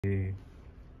Good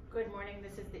morning.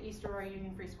 This is the East Aurora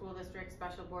Union Free School District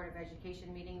Special Board of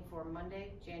Education meeting for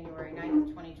Monday, January 9th,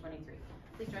 2023.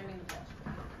 Please join me in the pledge.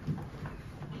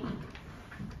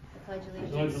 I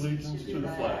pledge allegiance to the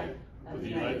flag of the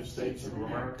United States of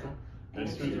America and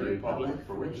to the republic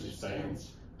for which it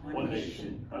stands, one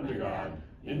nation, under God,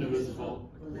 indivisible,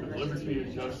 with liberty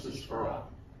and justice for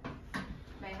all.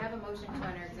 May I have a motion to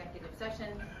enter executive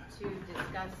session to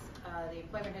discuss the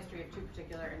employment history of two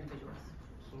particular individuals?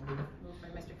 Moved by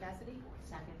Mr. Cassidy.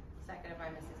 Second. Seconded by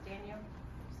Mrs. Daniel.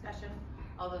 Discussion.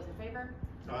 All those in favor?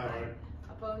 Aye.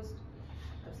 Opposed?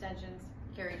 Abstentions?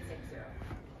 Carried 6-0.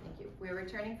 Thank you. We're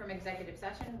returning from executive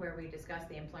session where we discussed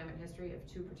the employment history of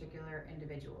two particular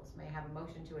individuals. May I have a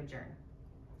motion to adjourn?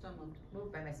 So moved.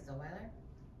 Moved by Mrs. O'Weiler.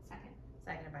 Second.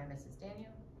 Seconded by Mrs.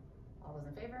 Daniel. All those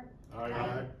in favor?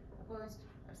 Aye. Opposed?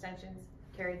 Abstentions?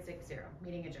 Carried 6-0.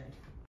 Meeting adjourned.